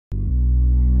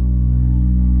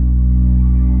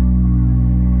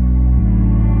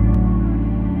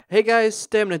Hey guys,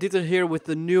 Stamina Dieter here with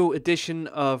the new edition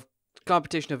of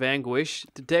Competition of Anguish.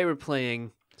 Today we're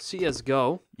playing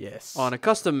CSGO Yes. on a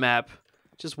custom map,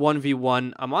 just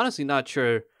 1v1. I'm honestly not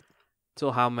sure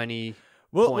till how many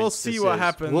We'll points see this what is.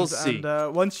 happens. We'll see.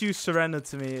 And once you surrender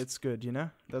to me, it's good. You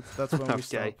know. That's when we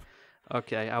stop.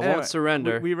 Okay, I Anyway, won't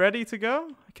surrender. We ready to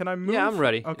go? Can I move? Yeah, I'm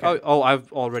ready. Okay. Oh, I've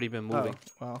already been moving.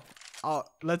 Oh, well.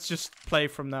 Let's just play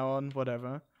from now on.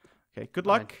 Whatever. Okay. Good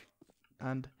Fine. luck.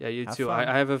 And Yeah, you have too. fun.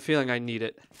 I have a feeling I need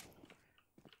it.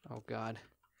 Oh God.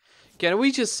 Can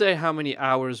we just say how many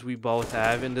hours we both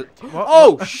have in the... What?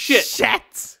 Oh, shit!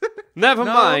 Shit! Never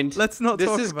No, mind. Let's not This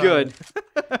talk is about good.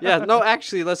 it. Yeah, no,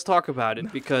 actually, let's talk about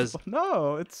it because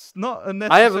No, it's not a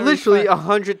necessary I have literally fact.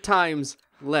 100 times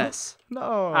less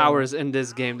No. hours in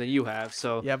this game than you have.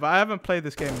 So, Yeah, but I haven't played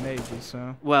this game in ages,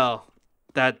 so. well,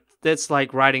 that's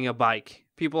like riding a bike.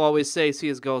 People always say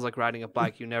CS:GO is like riding a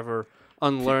bike. You never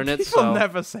unlearn it. People So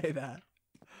never say that.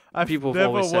 I've People have never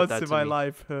always said once that in to my me.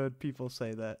 life heard people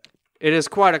say that. it is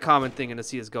quite a common thing in the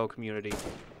CS:GO community.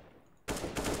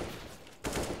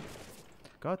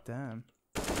 God damn.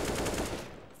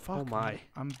 Fuck. Oh my.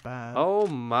 I'm bad. Oh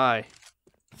my.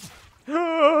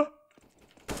 Oh,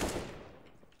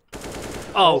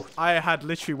 Oh, I had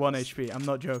literally 1 HP. I'm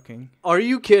not joking. are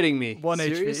you kidding me? 1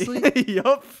 Seriously? HP.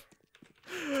 Yup.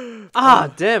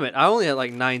 Ah, damn it. I only had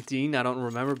like 19. I don't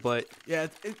remember, but Yeah,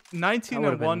 19 That and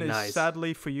would've 1 been is nice.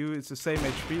 sadly for you. It's the same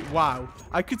HP. Wow.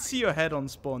 I could see your head on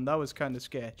spawn. That was kind of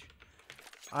sketch.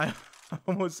 I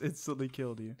almost instantly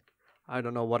killed you. I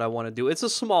don't know what I want to do. It's a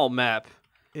small map.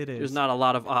 It is. There's not a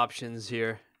lot of options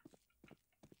here.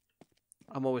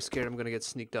 I'm always scared I'm going to get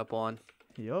sneaked up on.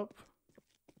 Yup.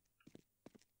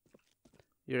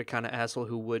 You're the kind of asshole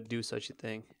who would do such a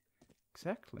thing.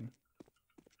 Exactly.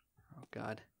 Oh,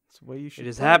 God. That's the way you should It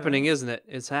is play, happening, right? isn't it?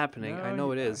 It's happening. I No,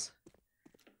 know it yeah. is.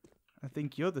 I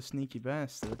think you're the sneaky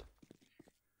bastard.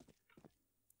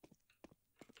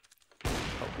 Oh,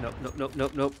 nope, nope, nope,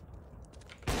 nope, nope.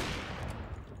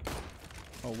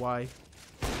 Oh, why?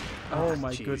 Oh, Oh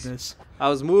my jeez. goodness. I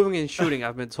was moving and shooting.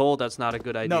 I've been told that's not a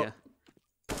good idea.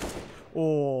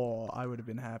 Oh, I would have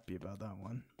been happy about that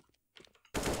one.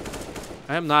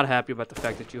 I am not happy about the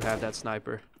fact that you have that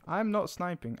sniper. I'm not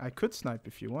sniping. I could snipe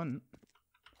if you want.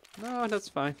 No, that's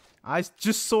fine.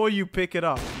 Just saw you pick it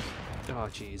up. Oh,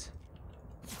 jeez.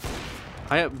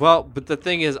 Well, but the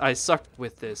thing is, I suck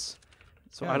with this.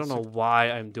 So Yeah, I don't know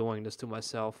why I'm doing this to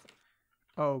myself.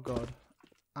 Oh god.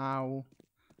 Ow.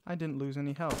 I didn't lose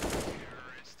any health.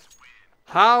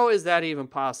 How is that even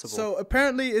possible? So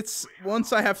apparently it's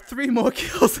once I have 3 more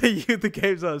kills than you, the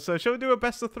game's over. So shall we do a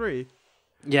best of 3?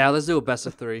 yeah, let's do a best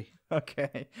of 3.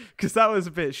 Okay. Because that was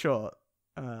a bit short.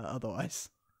 Otherwise.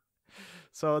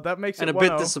 So that makes And it a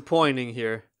bit 1-0. disappointing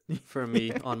here for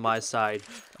me on my side.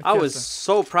 I I guess was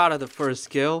so proud of the first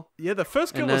kill. Yeah, the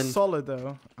first kill And was then- solid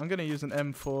though. I'm gonna use an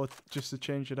M4 just to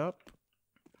change it up.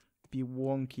 Be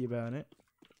wonky about it.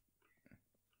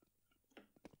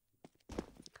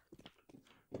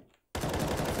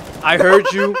 I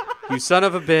heard you, you son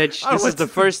of a bitch. I This is went the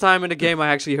to- first time in the game I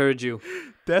actually heard you.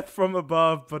 Death from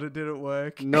above, but it didn't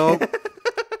work. Nope.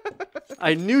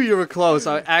 I knew you were close.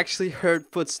 I actually heard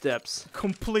footsteps.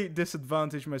 Complete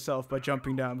disadvantage myself by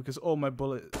jumping down because all my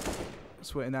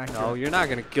bullets were inaccurate. No, you're not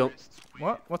gonna kill.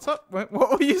 What? What's up? What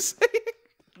were you saying?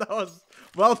 That was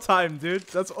well timed, dude.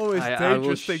 That's always I will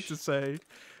dangerous thing to say.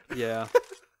 Yeah.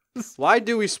 Why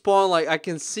do we spawn like I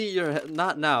can see your head?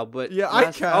 Not now, but Yeah,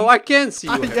 I can. Oh, I can see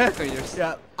you.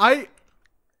 Yeah, yeah.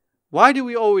 Why do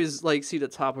we always like see the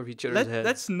top of each other's heads?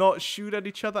 Let's not shoot at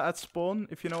each other at spawn,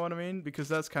 if you know what I mean, because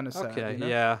that's kind of sad. Okay, you know?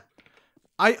 yeah.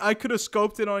 I could have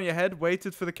scoped in on your head,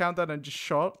 waited for the countdown, and just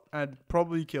shot, and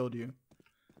probably killed you.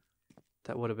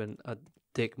 That would have been a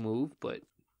dick move, but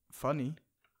Funny.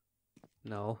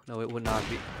 no, it would not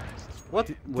be. What?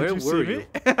 Where Did you were see you? me?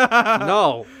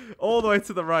 No. All the way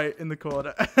to the right in the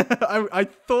corner. I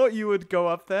thought you would go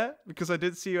up there because I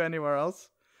didn't see you anywhere else.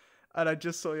 And I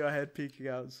just saw your head peeking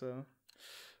out, so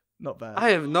not bad.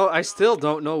 I still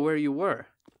don't know where you were.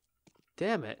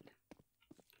 Damn it.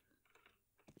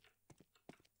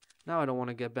 Now I don't want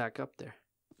to get back up there.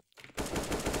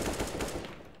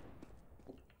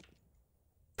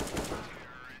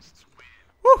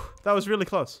 Whew, that was really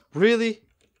close. Really?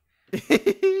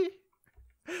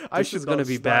 I This should is gonna not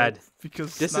be snipe bad.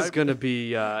 because This is gonna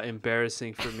be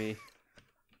embarrassing for me.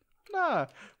 Nah,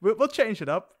 we'll change it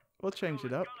up. We'll change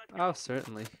it up. Oh,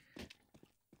 certainly.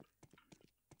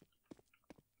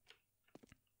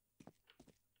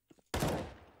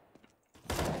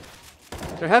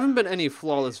 There haven't been any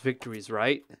flawless victories,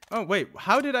 right? Oh wait,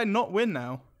 how did I not win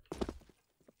now?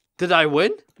 Did I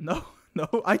win? No, no,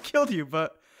 I killed you,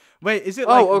 but Wait, is it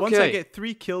Oh, like once I okay. get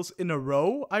 3 kills in a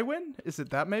row, I win? Is it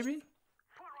that maybe?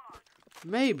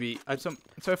 Maybe. So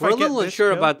if We're I a get little this unsure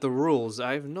kill- about the rules.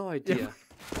 I have no idea.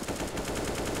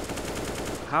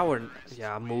 How are...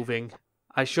 Yeah, I'm moving.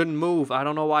 I shouldn't move. I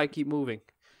don't know why I keep moving.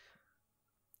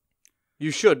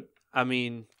 You should. I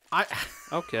mean... I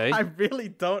Okay. I really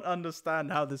don't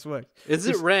understand how this works. Is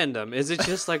it random? Is it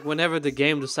just like whenever the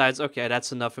game decides, okay,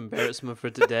 that's enough embarrassment for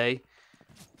today,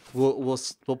 we'll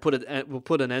put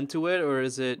an end to it, or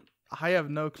is it I have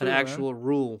no clue. an man. actual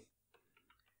rule?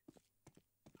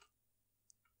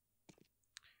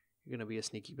 You're gonna be a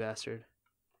sneaky bastard.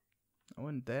 I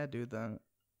wouldn't dare do that.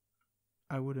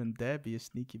 I wouldn't dare be a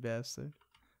sneaky bastard.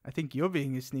 I think you're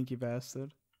being a sneaky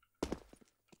bastard.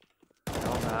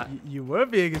 No, I'm not. You were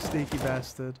being a sneaky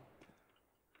bastard.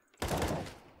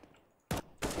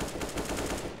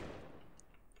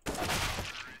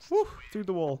 Woo, through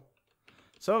the wall.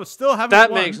 So still haven't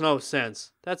That won. makes no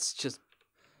sense. That's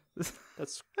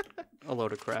a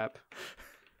load of crap.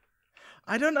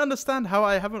 I don't understand how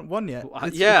I haven't won yet.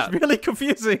 Yeah. It's really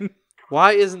confusing.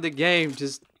 Why isn't the game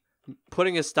just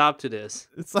putting a stop to this?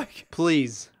 It's like,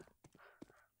 Please.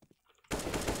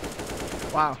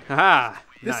 wow. Haha.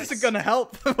 This Nice. isn't gonna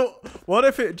help. What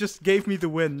if it just gave me the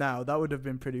win now? That would have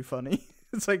been pretty funny.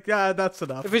 It's like, yeah, that's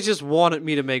enough. If it just wanted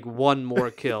me to make one more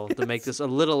kill to make this a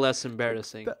little less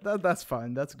embarrassing, That's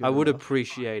fine. That's good. I would enough.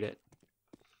 appreciate it.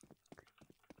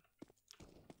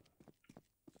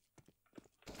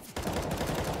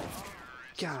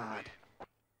 God.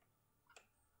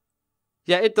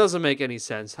 Yeah, it doesn't make any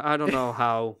sense. I don't know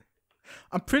how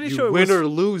I'm pretty you sure it win was, or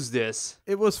lose this.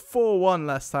 it was 4-1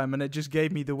 last time, and it just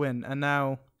gave me the win. And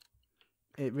now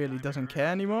it really doesn't care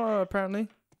anymore, apparently.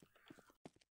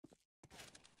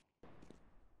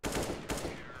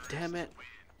 Damn it.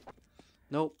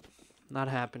 Nope. Not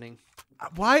happening.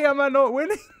 Why am I not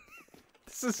winning?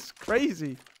 This is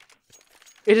crazy.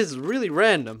 It is really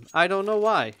random. I don't know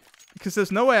why. Because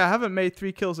there's no way I haven't made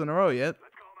 3 kills in a row yet.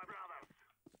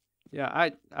 Yeah,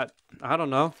 I don't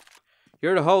know.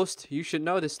 You're the host. You should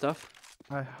know this stuff.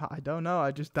 I don't know.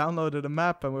 I just downloaded a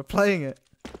map and we're playing it.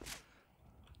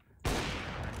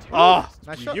 Oh,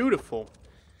 Nice shot. beautiful.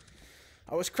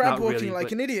 I was crab walking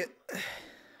like an idiot.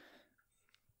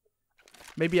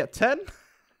 Maybe at 10?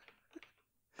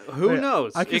 Who Wait,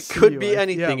 knows? I can It see could you, be right?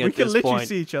 anything Yeah, at we can this literally point.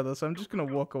 see each other, so I'm just gonna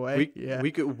walk away.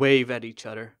 We could wave at each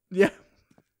other. Yeah.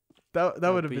 That would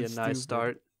That'd have be been a stupid. nice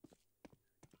start.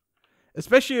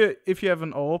 Especially if you have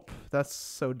an AWP. That's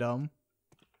so dumb.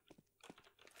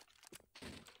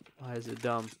 Why is it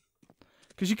dumb?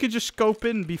 Because you could just scope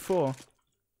in before.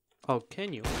 Oh,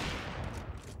 can you?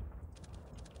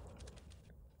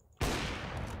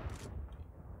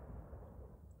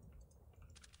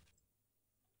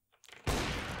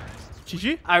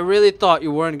 GG? I really thought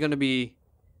you weren't gonna be.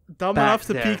 Dumb Back enough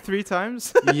to there. peek 3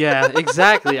 times? Yeah,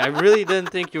 exactly. I really didn't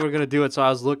think you were gonna do it, so I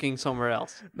was looking somewhere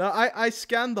else. No, I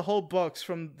scanned the whole box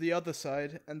from the other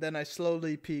side, and then I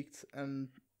slowly peeked, and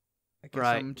I guess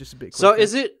Right. I'm just a bit So quicker.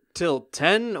 is it till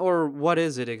 10 or what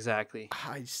is it exactly?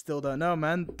 I still don't know,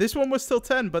 man. This one was still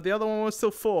 10, but the other one was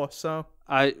still 4, so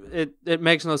It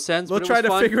makes no sense. we'll but it try was to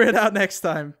fun. figure it out next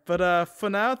time. But for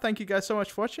now, thank you guys so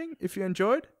much for watching. If you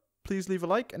enjoyed, please leave a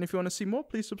like, and if you want to see more,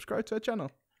 please subscribe to our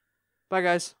channel. Bye,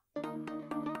 guys.